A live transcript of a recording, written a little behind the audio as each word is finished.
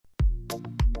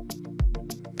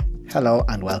Hello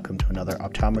and welcome to another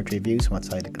Optometry Views from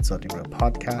Outside the Consulting Group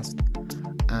podcast.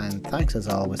 And thanks as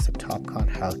always to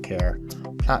Topcon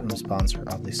Healthcare, Platinum sponsor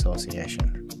of the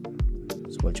association.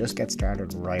 So we'll just get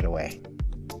started right away.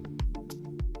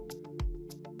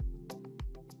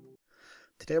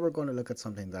 Today we're going to look at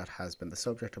something that has been the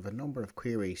subject of a number of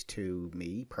queries to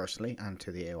me personally and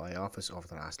to the AOI office over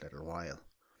the last little while.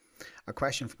 A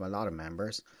question from a lot of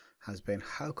members has been,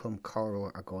 how come Coro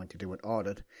are going to do an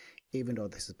audit even though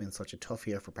this has been such a tough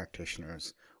year for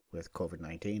practitioners with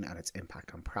COVID-19 and its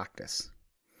impact on practice?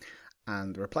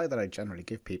 And the reply that I generally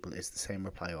give people is the same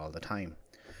reply all the time.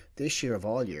 This year of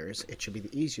all years, it should be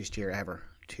the easiest year ever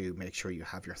to make sure you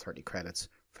have your 30 credits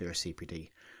for your CPD,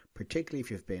 particularly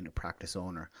if you've been a practice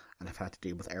owner and have had to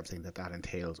deal with everything that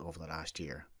entails over the last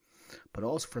year. But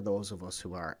also for those of us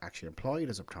who are actually employed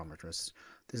as optometrists,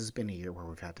 this has been a year where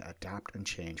we've had to adapt and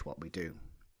change what we do.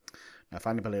 Now, if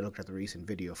anybody looked at the recent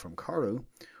video from Coro,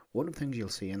 one of the things you'll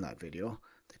see in that video,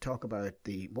 they talk about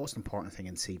the most important thing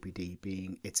in CPD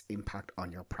being its impact on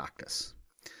your practice.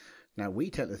 Now, we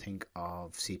tend to think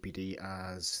of CPD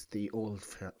as the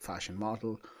old-fashioned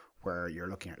model where you're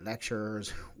looking at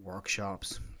lectures,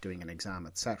 workshops, doing an exam,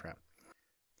 etc.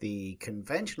 The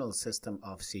conventional system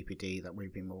of CPD that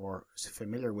we've been more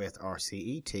familiar with, or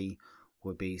CET,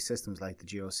 would be systems like the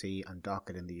GOC and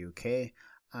Docket in the UK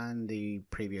and the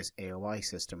previous AOI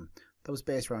system that was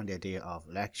based around the idea of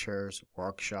lectures,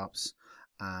 workshops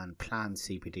and planned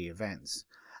CPD events.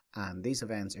 And these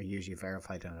events are usually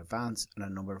verified in advance and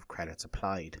a number of credits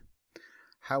applied.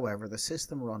 However, the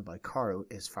system run by Coro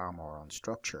is far more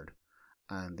unstructured,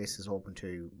 and this is open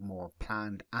to more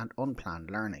planned and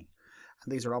unplanned learning.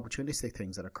 And these are opportunistic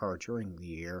things that occur during the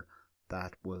year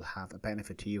that will have a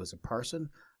benefit to you as a person,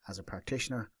 as a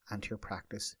practitioner, and to your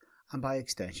practice, and by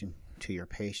extension to your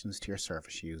patients, to your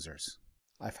service users.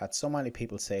 I've had so many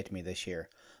people say to me this year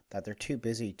that they're too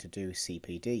busy to do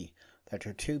CPD, that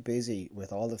they're too busy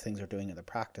with all the things they're doing in the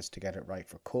practice to get it right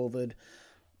for COVID,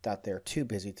 that they're too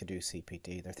busy to do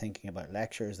CPD. They're thinking about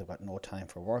lectures, they've got no time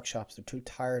for workshops, they're too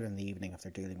tired in the evening if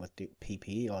they're dealing with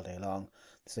PPE all day long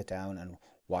to sit down and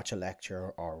watch a lecture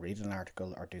or read an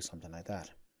article or do something like that.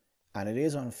 And it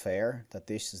is unfair that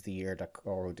this is the year that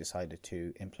Coro decided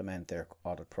to implement their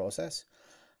audit process.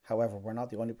 However, we're not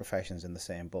the only professions in the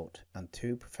same boat, and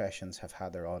two professions have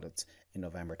had their audits in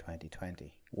November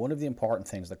 2020. One of the important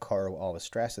things that Coro always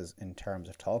stresses in terms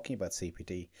of talking about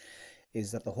CPD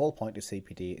is that the whole point of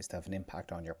CPD is to have an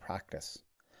impact on your practice.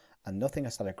 And nothing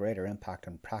has had a greater impact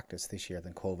on practice this year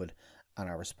than COVID and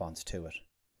our response to it.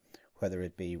 Whether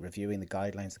it be reviewing the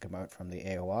guidelines that come out from the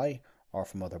AOI or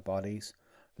from other bodies,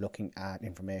 looking at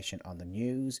information on the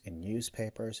news, in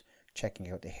newspapers,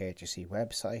 checking out the HSE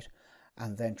website,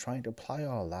 and then trying to apply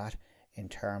all that in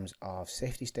terms of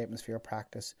safety statements for your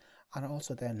practice, and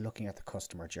also then looking at the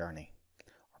customer journey,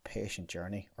 or patient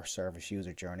journey, or service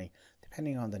user journey,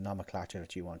 depending on the nomenclature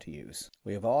that you want to use.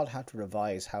 We have all had to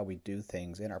revise how we do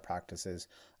things in our practices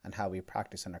and how we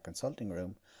practice in our consulting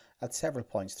room at several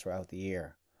points throughout the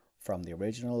year, from the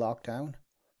original lockdown,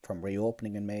 from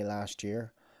reopening in May last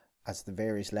year, as the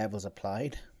various levels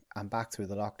applied, and back through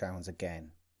the lockdowns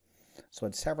again. So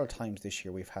at several times this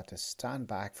year we've had to stand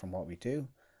back from what we do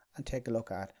and take a look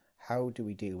at how do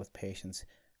we deal with patients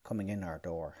coming in our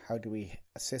door, how do we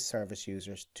assist service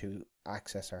users to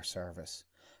access our service,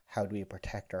 how do we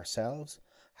protect ourselves,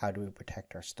 how do we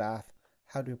protect our staff,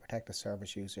 how do we protect the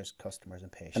service users, customers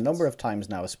and patients. A number of times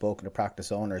now I've spoken to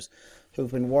practice owners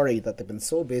who've been worried that they've been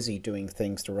so busy doing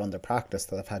things to run their practice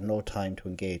that they've had no time to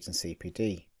engage in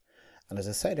CPD. And as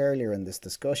I said earlier in this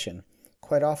discussion,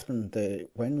 quite often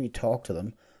when we talk to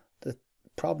them, the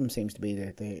problem seems to be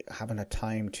that they haven't had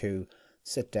time to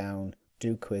sit down,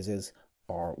 do quizzes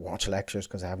or watch lectures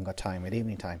because they haven't got time at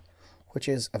evening time, which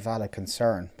is a valid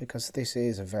concern because this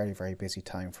is a very, very busy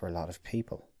time for a lot of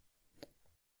people.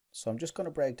 So I'm just going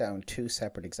to break down two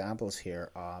separate examples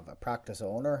here of a practice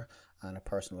owner and a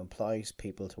person who employs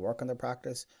people to work on their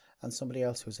practice and somebody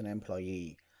else who's an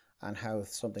employee, and how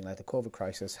something like the COVID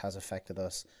crisis has affected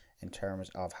us in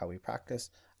terms of how we practice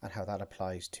and how that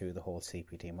applies to the whole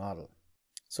CPD model.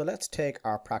 So let's take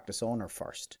our practice owner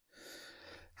first.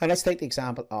 And let's take the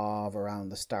example of around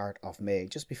the start of May,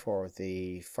 just before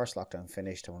the first lockdown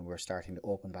finished and when we were starting to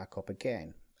open back up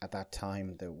again. At that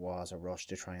time, there was a rush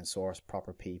to try and source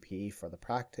proper PPE for the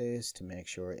practice, to make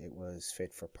sure it was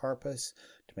fit for purpose,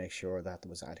 to make sure that there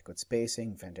was adequate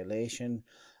spacing, ventilation.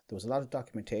 There was a lot of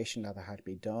documentation that had to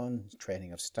be done,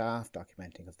 training of staff,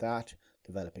 documenting of that,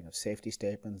 developing of safety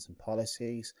statements and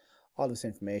policies. All this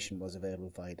information was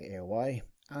available via the AOI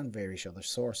and various other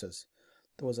sources.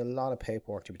 There was a lot of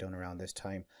paperwork to be done around this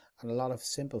time, and a lot of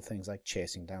simple things like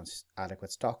chasing down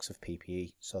adequate stocks of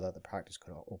PPE so that the practice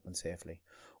could open safely,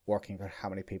 working out how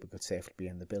many people could safely be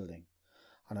in the building.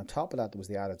 And on top of that, there was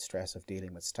the added stress of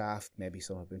dealing with staff. Maybe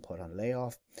some have been put on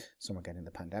layoff, some are getting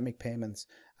the pandemic payments,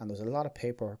 and there was a lot of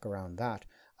paperwork around that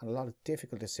and a lot of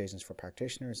difficult decisions for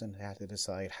practitioners, and they had to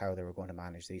decide how they were going to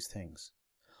manage these things.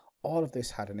 All of this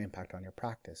had an impact on your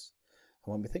practice.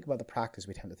 And when we think about the practice,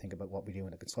 we tend to think about what we do in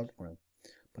the consulting room,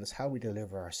 but it's how we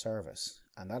deliver our service.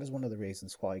 And that is one of the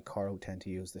reasons why Coro tend to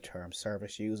use the term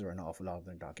service user an awful lot of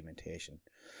their documentation.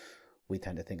 We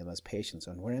tend to think of them as patients.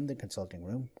 And we're in the consulting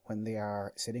room, when they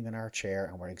are sitting in our chair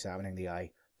and we're examining the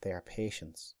eye, they are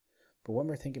patients. But when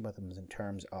we're thinking about them in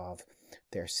terms of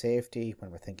their safety, when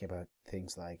we're thinking about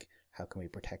things like how can we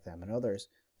protect them and others,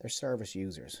 they're service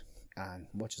users. And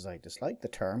much as I dislike the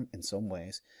term in some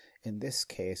ways, in this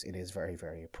case it is very,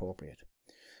 very appropriate.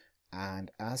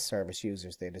 And as service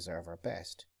users, they deserve our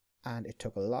best. And it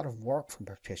took a lot of work from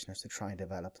practitioners to try and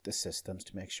develop the systems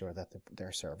to make sure that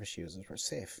their service users were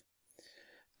safe.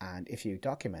 And if you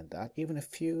document that, even a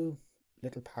few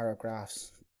little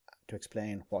paragraphs to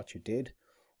explain what you did,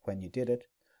 when you did it,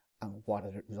 and what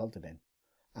it resulted in.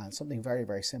 And something very,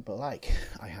 very simple like,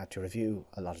 I had to review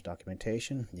a lot of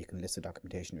documentation. You can list the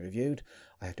documentation reviewed.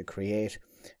 I had to create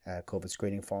a COVID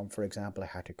screening form, for example. I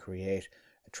had to create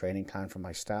a training plan for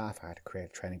my staff. I had to create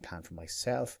a training plan for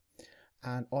myself.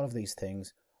 And all of these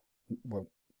things were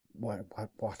what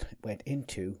went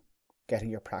into getting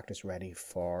your practice ready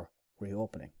for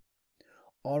reopening.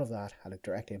 All of that had a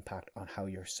direct impact on how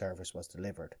your service was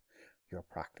delivered, your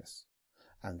practice.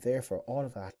 And therefore all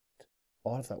of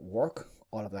that work,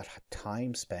 all of that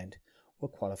time spent will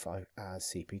qualify as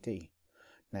CPD.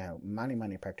 Now,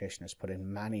 many practitioners put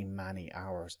in many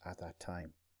hours at that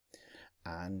time.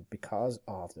 And because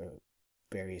of the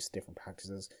various different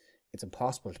practices, it's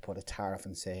impossible to put a tariff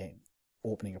and say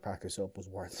opening a practice up was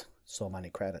worth so many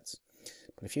credits.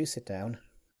 But if you sit down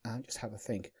and just have a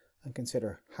think and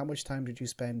consider how much time did you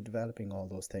spend developing all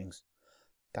those things,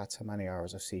 that's how many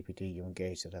hours of CPD you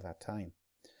engaged in at that time.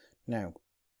 Now,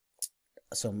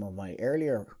 some of my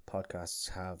earlier podcasts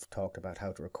have talked about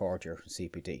how to record your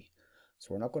CPD,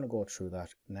 so we're not going to go through that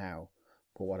now.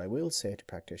 But what I will say to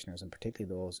practitioners, and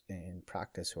particularly those in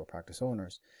practice who are practice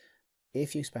owners,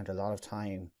 if you spent a lot of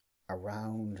time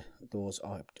around those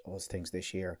things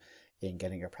this year in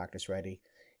getting your practice ready,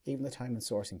 even the time in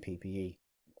sourcing PPE,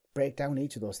 break down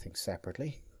each of those things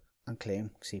separately and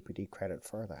claim CPD credit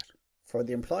for that. For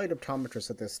the employed optometrist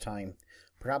at this time,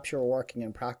 perhaps you're working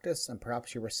in practice and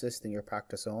perhaps you're assisting your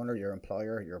practice owner, your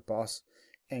employer, your boss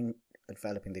in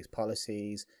developing these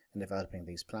policies and developing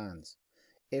these plans.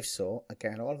 If so,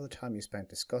 again, all of the time you spent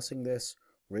discussing this,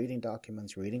 reading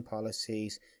documents, reading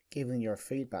policies, giving your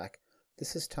feedback,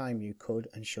 this is time you could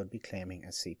and should be claiming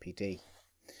as CPD.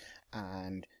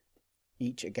 And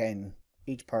each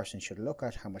person should look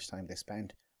at how much time they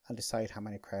spent and decide how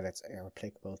many credits are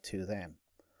applicable to them.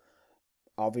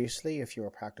 Obviously, if you're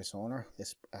a practice owner,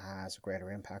 this has a greater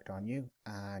impact on you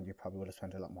and you probably would have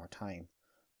spent a lot more time.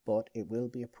 But it will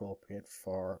be appropriate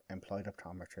for employed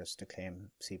optometrists to claim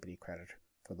CPD credit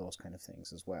for those kind of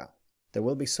things as well. There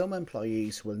will be some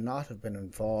employees who will not have been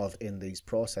involved in these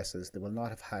processes. They will not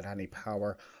have had any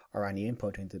power or any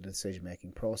input into the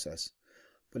decision-making process.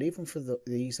 But even for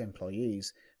these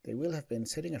employees, they will have been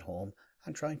sitting at home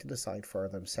and trying to decide for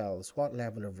themselves what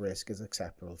level of risk is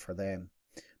acceptable for them.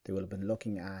 They will have been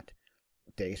looking at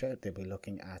data, they'll be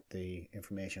looking at the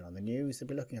information on the news, they'll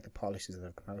be looking at the policies that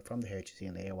have come out from the HSE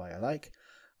and the AOI alike,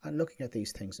 and looking at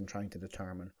these things and trying to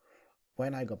determine,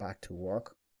 when I go back to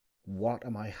work, what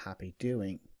am I happy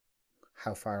doing?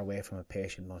 How far away from a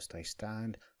patient must I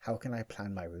stand? How can I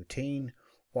plan my routine?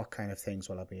 What kind of things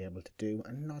will I be able to do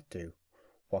and not do?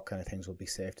 What kind of things will be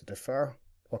safe to defer?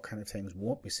 What kind of things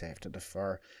won't be safe to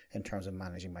defer in terms of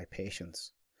managing my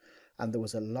patients? And there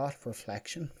was a lot of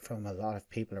reflection from a lot of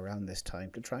people around this time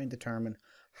to try and determine,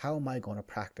 how am I going to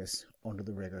practice under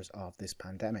the rigours of this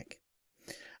pandemic?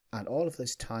 And all of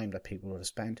this time that people would have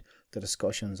spent, the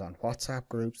discussions on WhatsApp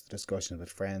groups, the discussions with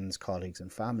friends, colleagues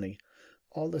and family,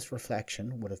 all this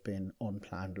reflection would have been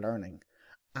unplanned learning,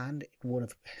 and it would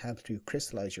have helped you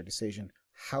crystallise your decision,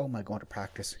 how am I going to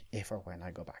practice if or when I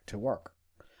go back to work?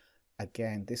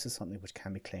 Again, this is something which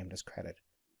can be claimed as credit.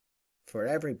 For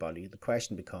everybody, the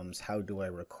question becomes, how do I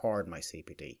record my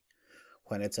CPD?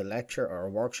 When it's a lecture or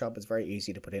a workshop, it's very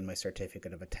easy to put in my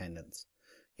certificate of attendance.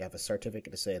 You have a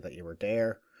certificate to say that you were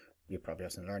there, you probably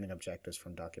have some learning objectives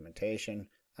from documentation,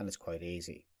 and it's quite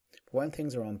easy. But when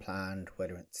things are unplanned,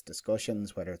 whether it's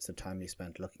discussions, whether it's the time you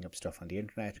spent looking up stuff on the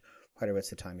internet, whether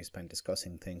it's the time you spent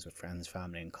discussing things with friends,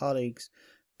 family and colleagues,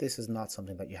 this is not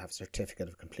something that you have a certificate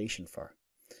of completion for.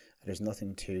 There's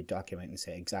nothing to document and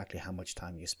say exactly how much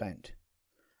time you spent.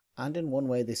 And in one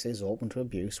way, this is open to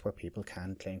abuse, where people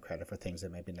can claim credit for things they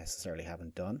maybe necessarily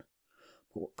haven't done.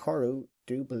 But Koru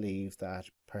do believe that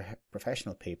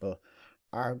professional people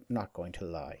are not going to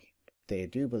lie. They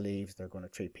do believe they're going to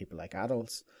treat people like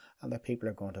adults, and that people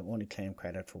are going to only claim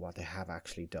credit for what they have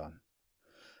actually done.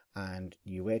 And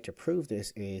the way to prove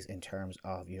this is in terms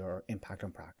of your impact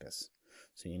on practice.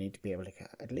 So you need to be able to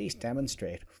at least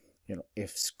demonstrate,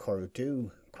 if Koru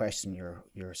do question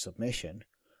your submission,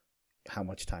 how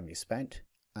much time you spent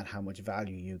and how much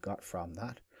value you got from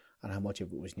that and how much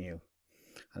of it was new.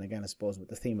 And again, I suppose with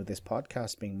the theme of this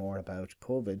podcast being more about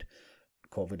COVID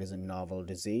is a novel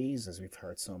disease, as we've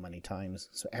heard so many times.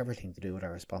 So everything to do with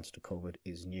our response to COVID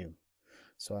is new.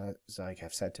 So as I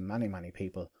have said to many, many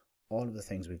people, all of the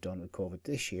things we've done with COVID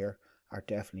this year are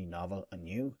definitely novel and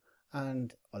new.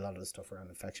 And a lot of the stuff around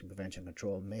infection prevention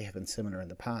control may have been similar in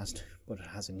the past, but it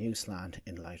has a new slant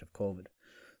in light of COVID.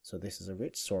 So this is a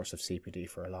rich source of CPD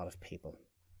for a lot of people.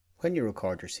 When you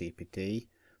record your CPD,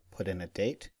 put in a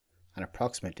date, an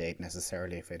approximate date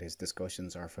necessarily if it is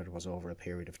discussions or if it was over a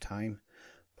period of time.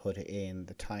 Put in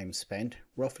the time spent,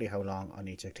 roughly how long on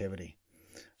each activity.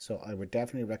 So I would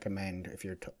definitely recommend, if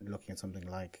you're looking at something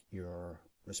like your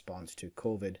response to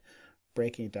COVID,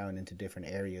 breaking it down into different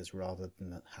areas rather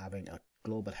than having a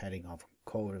global heading of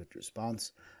COVID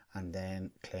response and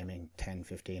then claiming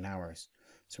 10-15 hours.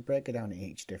 So break it down in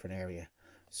each different area.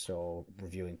 So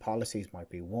reviewing policies might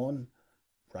be one,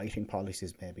 writing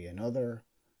policies may be another,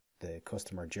 the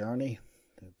customer journey,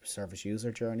 the service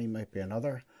user journey might be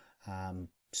another,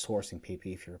 sourcing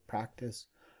PPE for your practice,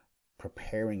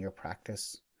 preparing your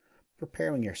practice,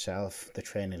 preparing yourself, the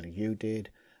training that you did,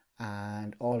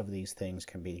 and all of these things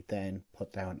can be then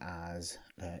put down as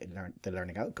the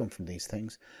learning outcome from these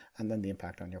things, and then the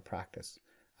impact on your practice.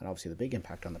 And obviously the big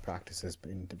impact on the practice has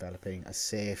been developing a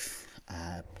safe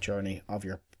journey of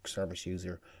your service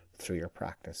user through your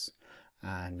practice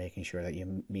and making sure that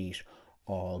you meet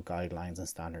all guidelines and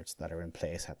standards that are in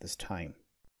place at this time.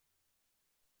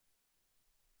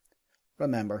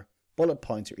 Remember, bullet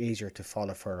points are easier to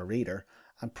follow for a reader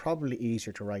and probably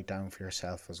easier to write down for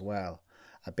yourself as well.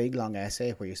 A big long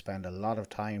essay where you spend a lot of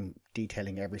time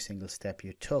detailing every single step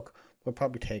you took will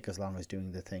probably take as long as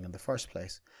doing the thing in the first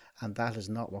place, and that is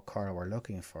not what Koru are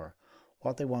looking for.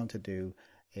 What they want to do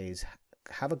is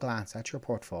have a glance at your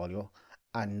portfolio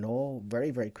and know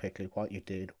very, very quickly what you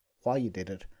did, why you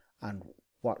did it, and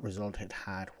what result it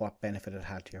had, what benefit it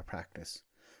had to your practice.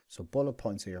 So bullet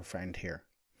points are your friend here.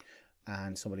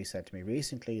 And somebody said to me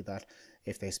recently that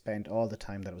if they spent all the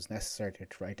time that was necessary to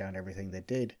write down everything they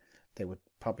did, they would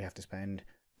probably have to spend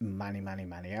many, many,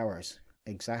 many hours.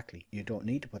 Exactly. You don't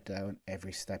need to put down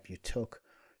every step you took,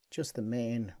 just the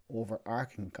main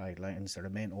overarching guidelines or the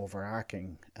main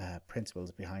overarching principles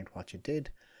behind what you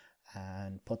did,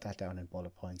 and put that down in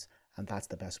bullet points. And that's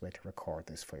the best way to record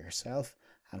this for yourself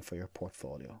and for your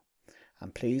portfolio.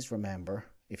 And please remember,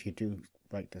 if you do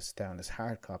write this down as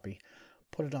hard copy,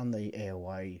 put it on the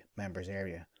AOI members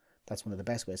area. That's one of the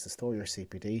best ways to store your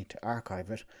CPD, to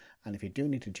archive it. And if you do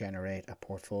need to generate a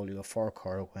portfolio for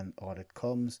Koru when audit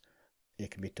comes,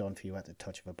 it can be done for you at the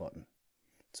touch of a button.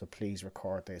 So please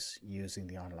record this using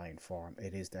the online form.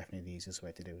 It is definitely the easiest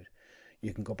way to do it.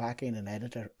 You can go back in and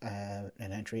edit an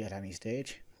entry at any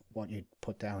stage. What you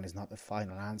put down is not the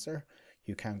final answer.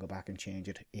 You can go back and change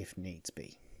it if needs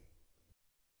be.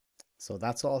 So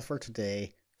that's all for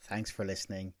today. Thanks for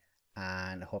listening,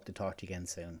 and I hope to talk to you again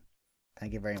soon.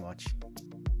 Thank you very much.